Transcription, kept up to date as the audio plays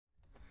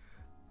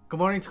Good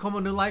morning,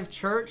 Tacoma New Life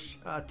Church.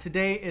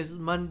 Today is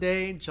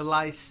Monday,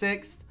 July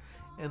 6th,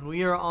 and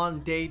we are on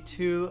day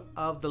 2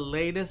 of the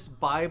latest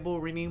Bible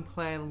reading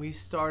plan we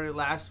started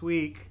last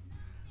week.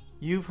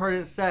 You've heard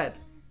it said.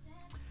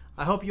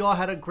 I hope you all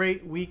had a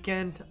great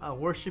weekend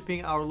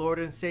worshiping our Lord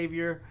and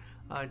Savior,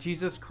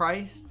 Jesus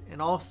Christ, and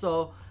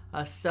also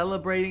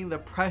celebrating the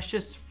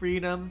precious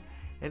freedom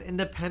and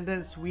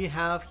independence we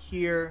have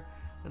here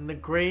in the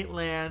great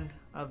land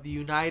of the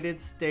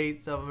United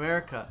States of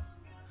America.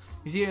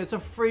 You see, it's a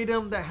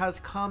freedom that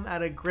has come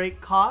at a great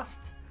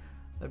cost,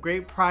 a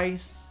great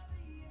price,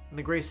 and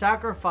a great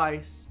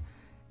sacrifice,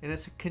 and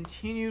it's a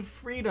continued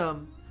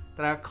freedom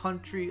that our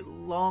country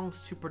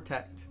longs to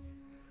protect.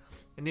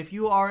 And if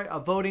you are a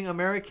voting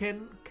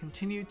American,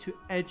 continue to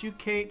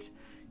educate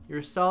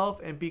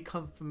yourself and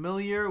become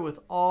familiar with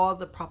all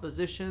the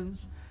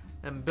propositions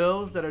and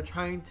bills that are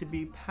trying to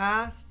be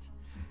passed.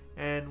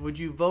 And would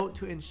you vote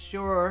to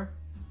ensure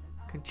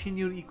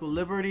continued equal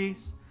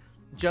liberties,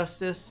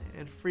 justice,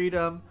 and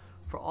freedom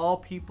for all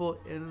people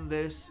in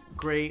this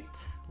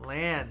great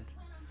land?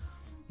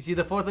 You see,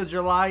 the 4th of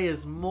July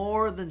is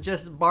more than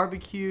just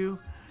barbecue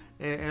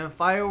and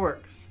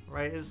fireworks,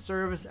 right? It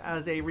serves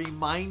as a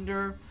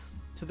reminder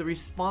to the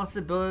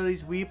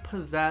responsibilities we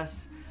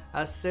possess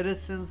as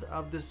citizens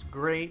of this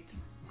great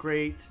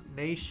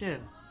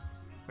nation.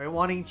 Right?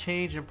 Wanting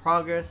change and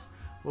progress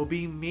will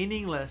be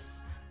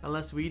meaningless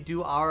unless we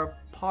do our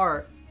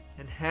part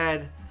and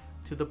head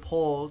to the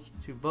polls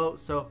to vote.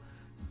 So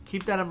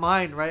keep that in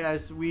mind, right,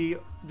 as we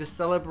just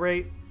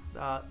celebrate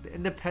the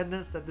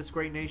independence that this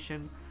great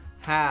nation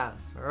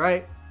has. All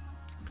right.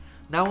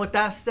 Now, with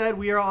that said,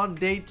 we are on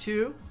day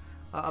 2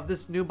 of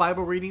this new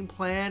Bible reading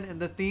plan, and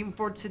the theme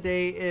for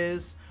today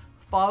is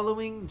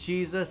following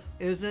Jesus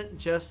isn't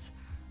just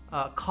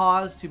a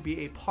cause to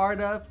be a part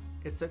of,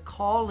 it's a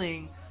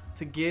calling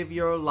to give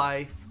your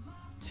life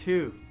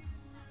to.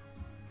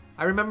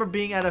 I remember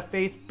being at a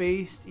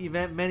faith-based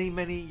event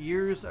many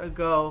years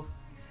ago.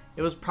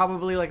 It was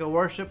probably like a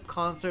worship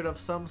concert of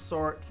some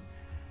sort,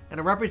 and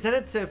a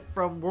representative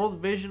from World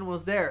Vision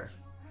was there,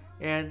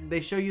 and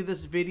they show you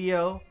this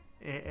video.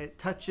 It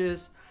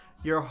touches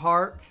your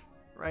heart,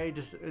 right?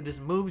 It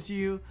just moves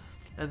you,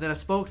 and then a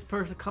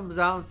spokesperson comes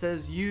out and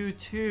says you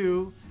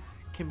too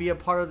can be a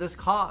part of this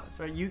cause,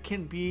 right? You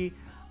can be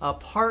a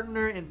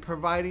partner in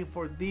providing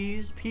for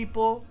these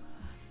people.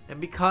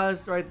 And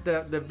because, right,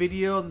 the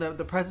video and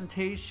the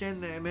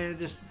presentation, I mean, it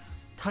just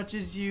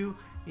touches you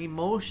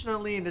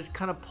emotionally and just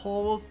kind of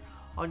pulls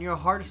on your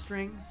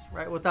heartstrings,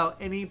 right? Without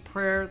any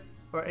prayer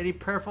or any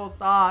prayerful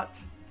thought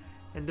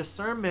and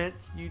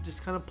discernment, you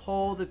just kind of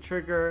pull the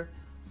trigger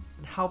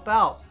and help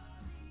out.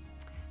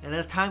 And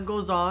as time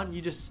goes on,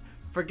 you just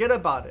forget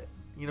about it.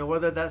 You know,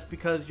 whether that's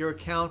because your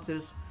account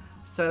is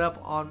set up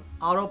on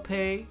auto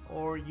pay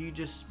or you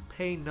just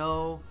pay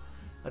no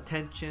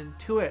attention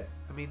to it.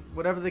 I mean,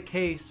 whatever the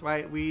case,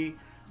 right? We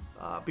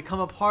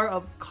become a part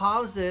of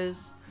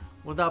causes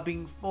without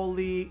being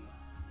fully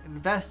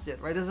invested,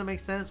 right? Doesn't make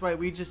sense, right?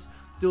 We just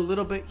do a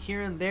little bit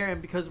here and there,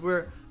 and because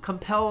we're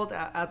compelled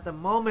at the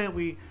moment,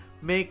 we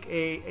make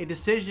a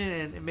decision,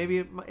 and maybe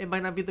it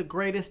might not be the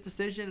greatest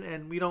decision,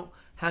 and we don't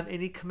have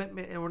any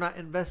commitment, and we're not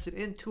invested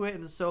into it,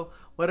 and so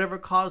whatever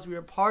cause we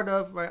are part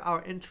of, right,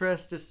 our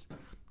interest just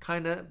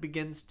kind of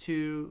begins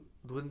to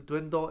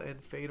dwindle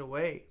and fade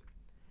away,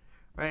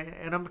 right?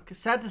 And I'm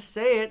sad to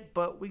say it,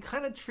 but we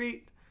kind of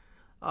treat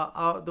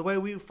the way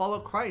we follow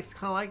Christ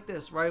kind of like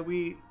this, right?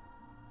 We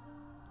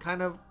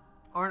kind of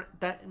aren't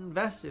that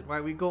invested,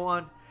 right? We go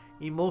on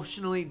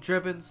emotionally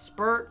driven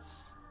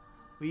spurts.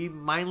 We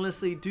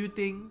mindlessly do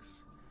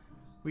things.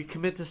 We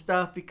commit to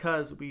stuff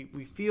because we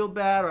feel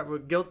bad, or we're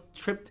guilt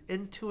tripped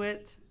into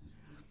it.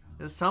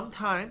 And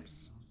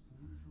sometimes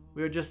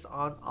we're just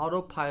on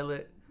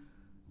autopilot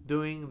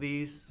doing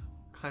these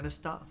kind of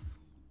stuff.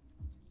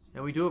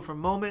 And we do it for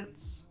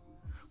moments.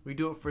 We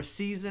do it for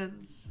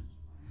seasons.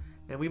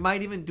 And we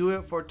might even do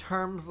it for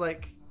terms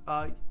like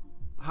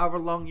however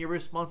long your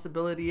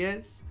responsibility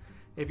is.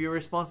 If your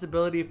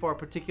responsibility for a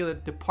particular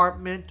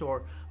department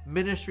or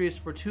ministry is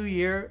for 2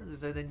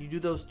 years, and then you do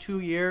those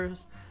 2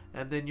 years,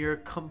 and then you're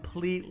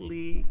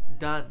completely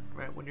done,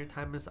 right, when your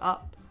time is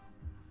up.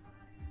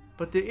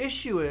 But the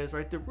issue is,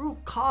 right, the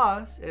root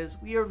cause is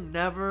we are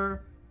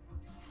never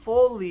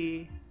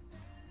fully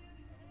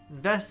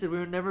invested. We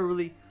were never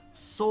really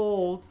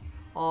sold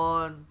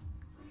on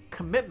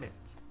commitment.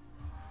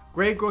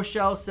 Greg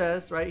Groeschel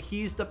says, right,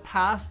 he's the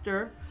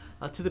pastor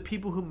to the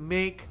people who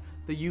make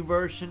the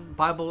YouVersion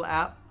Bible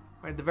app,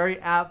 right, the very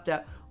app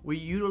that we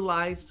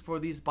utilize for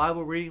these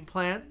Bible reading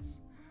plans,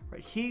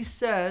 right? He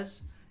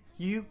says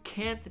you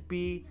can't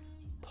be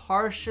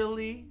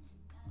partially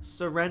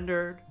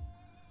surrendered.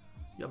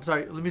 I'm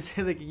sorry, let me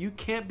say that again. You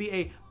can't be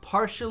a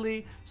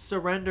partially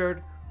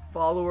surrendered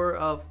follower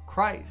of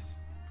Christ.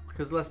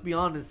 Because let's be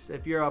honest,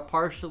 if you're a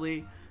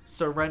partially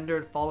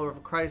surrendered follower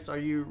of Christ, are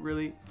you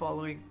really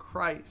following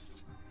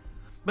Christ?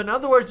 But in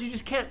other words, you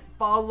just can't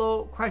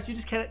follow Christ. You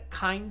just can't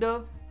kind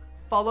of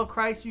follow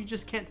Christ. You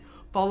just can't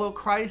follow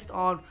Christ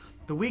on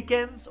the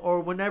weekends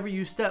or whenever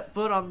you step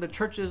foot on the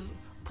church's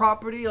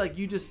property. Like,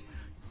 you just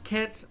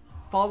can't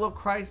follow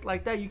Christ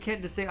like that. You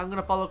can't just say, I'm going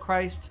to follow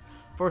Christ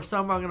for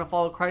summer, I'm going to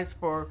follow Christ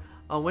for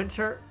a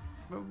winter.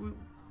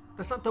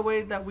 That's not the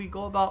way that we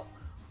go about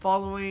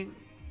following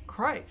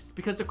Christ.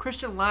 Because the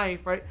Christian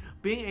life, right,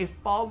 being a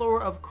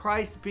follower of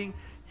Christ, being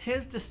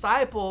his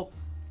disciple,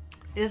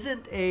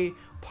 isn't a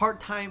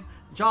part-time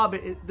job.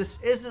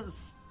 This isn't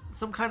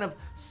some kind of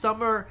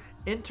summer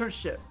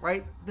internship,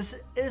 right?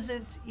 This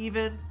isn't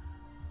even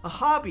a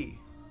hobby.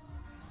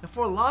 And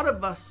for a lot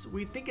of us,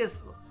 we think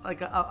it's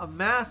like a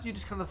mask you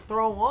just kind of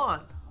throw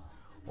on,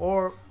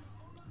 or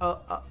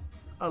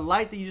a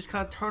light that you just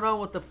kind of turn on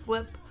with the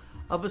flip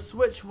of a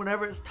switch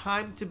whenever it's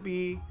time to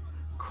be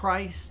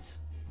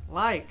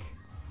Christ-like.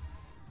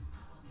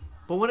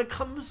 But when it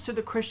comes to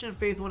the Christian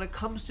faith, when it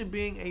comes to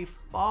being a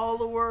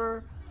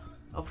follower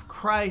of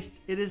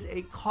Christ, it is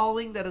a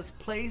calling that is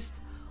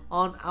placed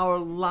on our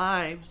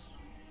lives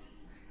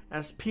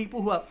as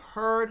people who have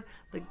heard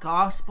the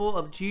gospel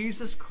of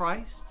Jesus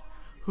Christ,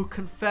 who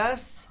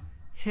confess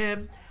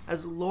him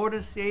as Lord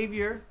and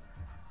Savior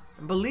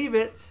and believe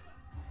it,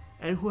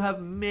 and who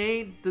have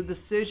made the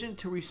decision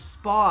to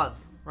respond,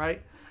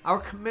 right? Our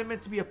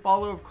commitment to be a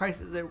follower of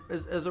Christ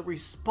is a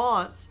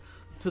response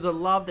to the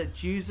love that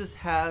Jesus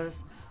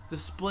has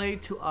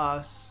displayed to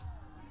us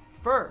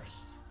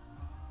first.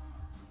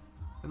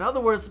 In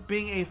other words,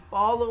 being a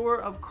follower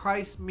of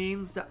Christ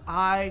means that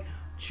I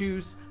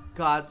choose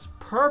God's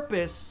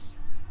purpose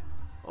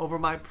over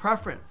my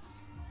preference,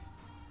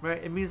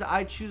 right? It means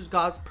I choose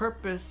God's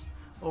purpose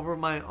over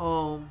my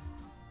own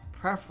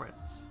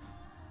preference.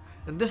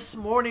 And this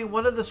morning,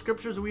 one of the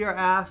scriptures we are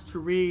asked to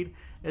read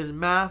is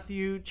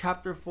Matthew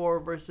chapter 4,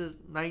 verses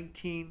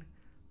 19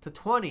 to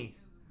 20.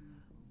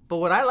 But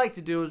what I like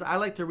to do is I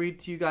like to read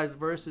to you guys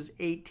verses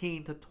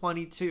 18 to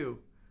 22.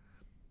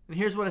 And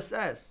here's what it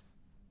says.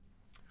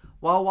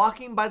 While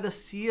walking by the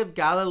Sea of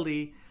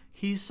Galilee,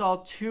 he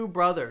saw two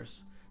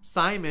brothers,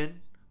 Simon,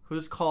 who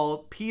is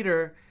called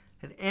Peter,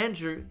 and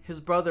Andrew,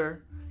 his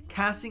brother,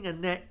 casting a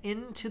net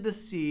into the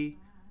sea,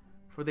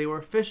 for they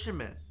were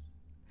fishermen.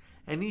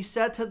 And he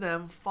said to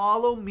them,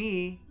 "Follow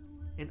me,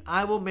 and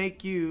I will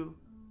make you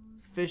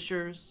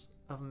fishers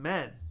of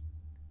men."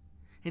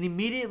 And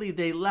immediately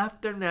they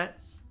left their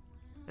nets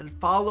and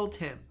followed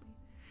him.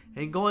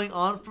 And going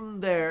on from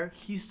there,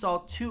 he saw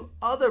two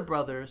other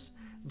brothers,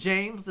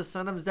 James the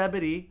son of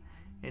Zebedee,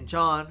 and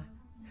John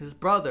his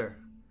brother,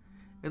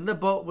 in the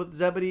boat with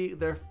Zebedee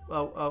their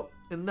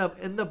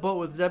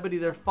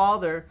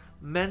father,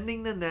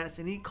 mending the nets.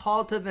 And he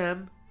called to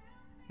them,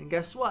 and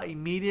guess what?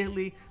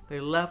 Immediately they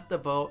left the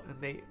boat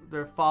and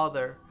their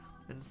father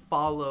and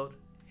followed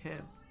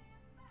him.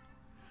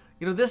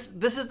 You know, this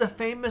is the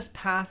famous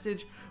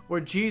passage where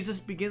Jesus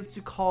begins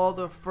to call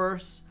the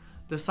first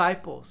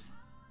disciples.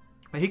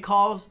 He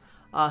calls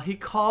out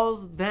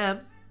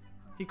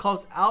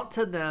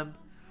to them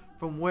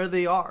from where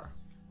they are,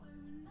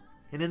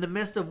 and in the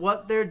midst of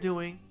what they're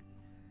doing,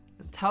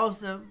 and tells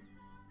them,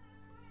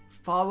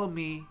 "Follow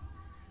me,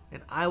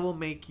 and I will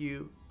make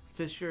you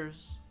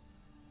fishers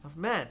of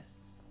men."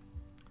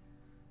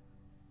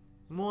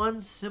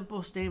 One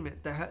simple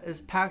statement that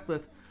is packed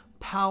with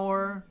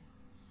power,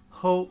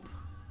 hope,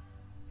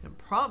 and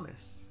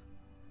promise.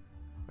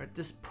 Right?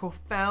 This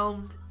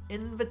profound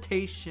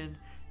invitation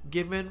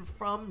given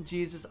from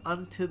Jesus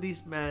unto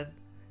these men,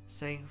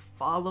 saying,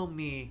 "Follow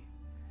me,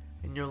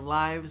 and your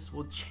lives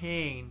will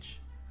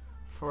change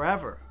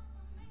forever."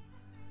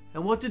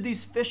 And what did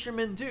these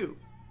fishermen do?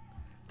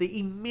 They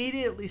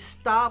immediately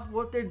stop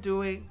what they're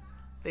doing.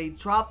 They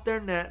drop their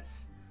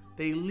nets.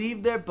 They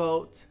leave their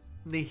boat.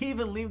 And they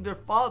even leave their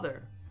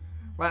father.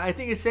 Right? I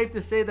think it's safe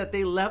to say that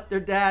they left their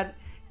dad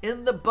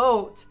in the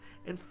boat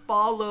and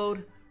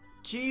followed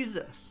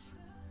Jesus.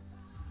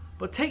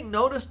 But take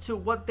notice to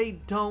what they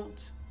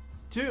don't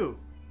do.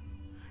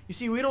 You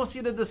see, we don't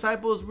see the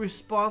disciples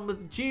respond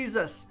with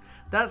Jesus.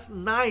 That's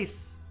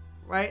nice,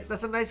 right?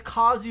 That's a nice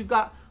cause you've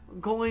got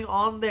going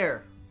on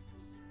there.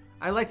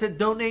 I like to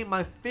donate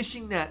my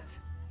fishing net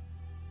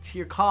to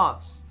your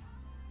cause.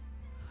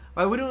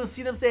 Right? We don't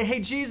see them say, "Hey,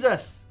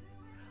 Jesus,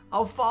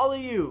 I'll follow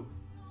you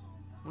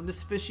when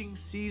this fishing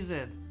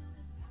season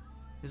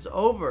is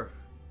over."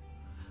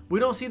 We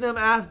don't see them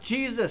ask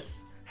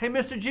Jesus, "Hey,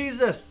 Mr.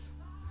 Jesus,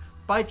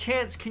 by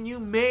chance, can you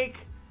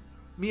make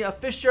me a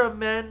fisher of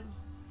men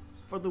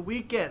for the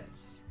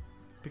weekends?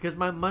 Because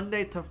my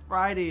Monday to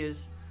Friday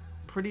is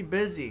pretty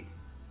busy,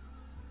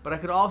 but I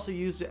could also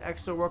use the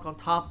extra work on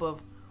top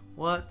of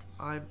what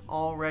I'm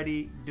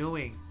already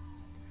doing."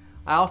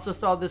 I also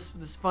saw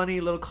this funny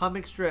little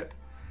comic strip,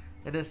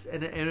 and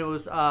it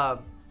was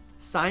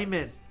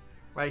Simon,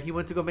 right? He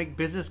went to go make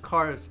business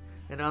cards,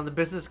 and on the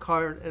business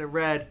card it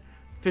read,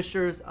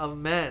 "Fishers of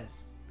men."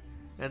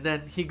 And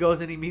then he goes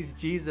and he meets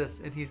Jesus,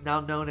 and he's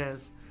now known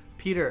as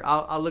Peter.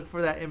 I'll look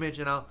for that image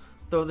and I'll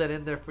throw that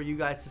in there for you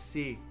guys to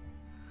see.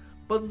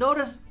 But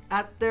notice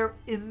at their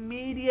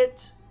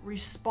immediate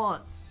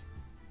response,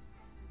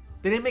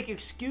 they didn't make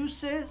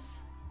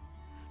excuses.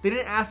 They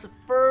didn't ask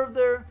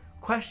further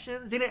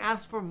questions. They didn't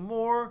ask for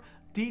more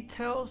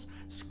details,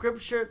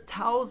 Scripture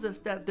tells us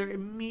that their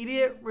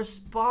immediate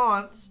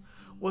response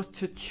was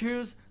to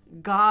choose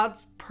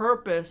God's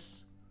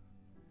purpose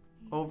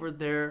over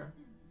their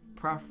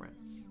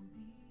preference.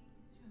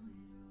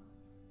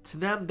 To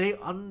them,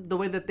 the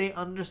way that they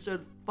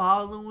understood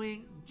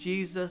following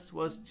Jesus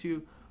was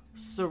to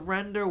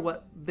surrender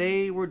what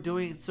they were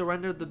doing,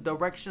 surrender the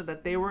direction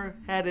that they were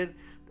headed,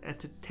 and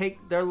to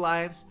take their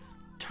lives,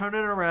 turn it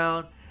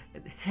around,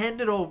 and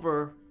hand it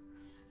over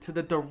to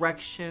the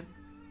direction,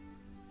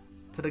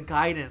 to the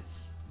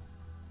guidance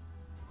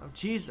of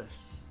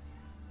Jesus.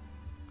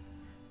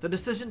 The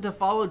decision to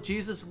follow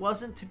Jesus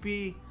wasn't to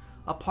be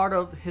a part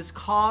of his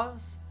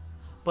cause,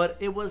 but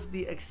it was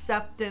the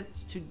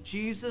acceptance to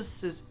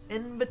Jesus'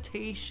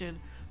 invitation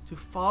to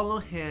follow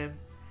him,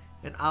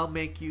 and I'll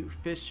make you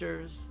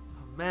fishers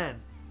of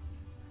men.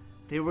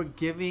 They were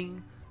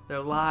giving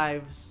their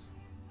lives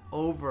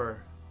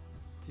over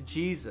to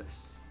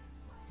Jesus.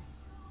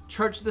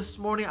 Church, this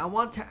morning I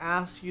want to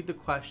ask you the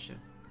question.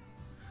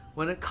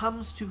 When it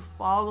comes to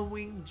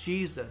following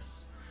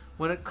Jesus,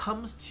 when it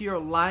comes to your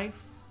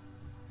life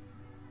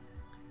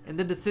and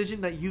the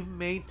decision that you've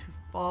made to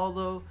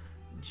follow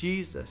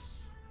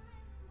Jesus,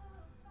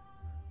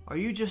 are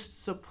you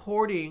just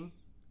supporting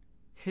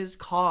his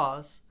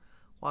cause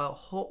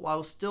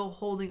while still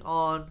holding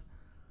on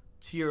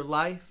to your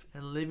life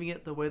and living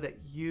it the way that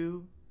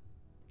you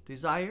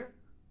desire?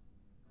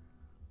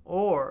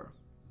 Or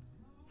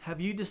have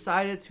you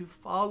decided to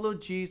follow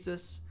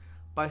Jesus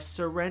by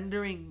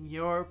surrendering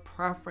your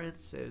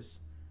preferences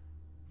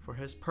for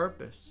his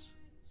purpose?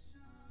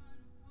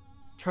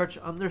 Church,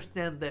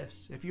 understand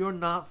this. If you're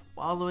not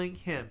following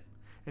him,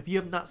 if you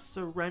have not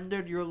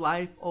surrendered your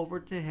life over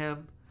to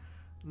him,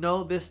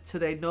 know this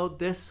today. Know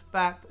this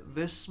fact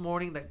this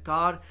morning, that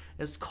God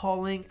is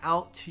calling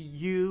out to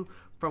you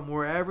from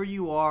wherever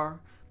you are,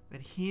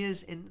 and he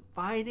is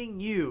inviting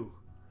you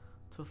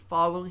to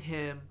follow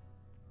him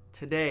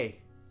today.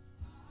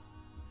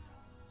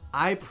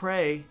 I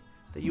pray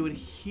that you would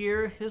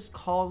hear his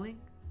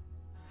calling,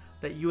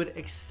 that you would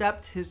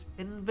accept his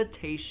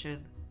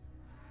invitation,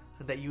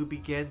 and that you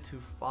begin to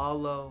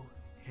follow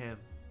him.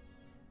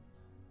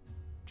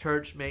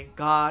 Church, may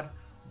God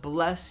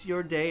bless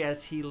your day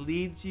as he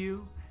leads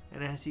you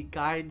and as he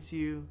guides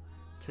you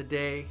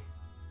today.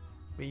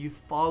 May you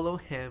follow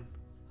him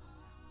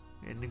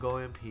and go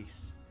in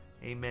peace.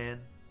 Amen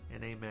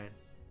and amen.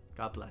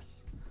 God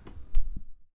bless.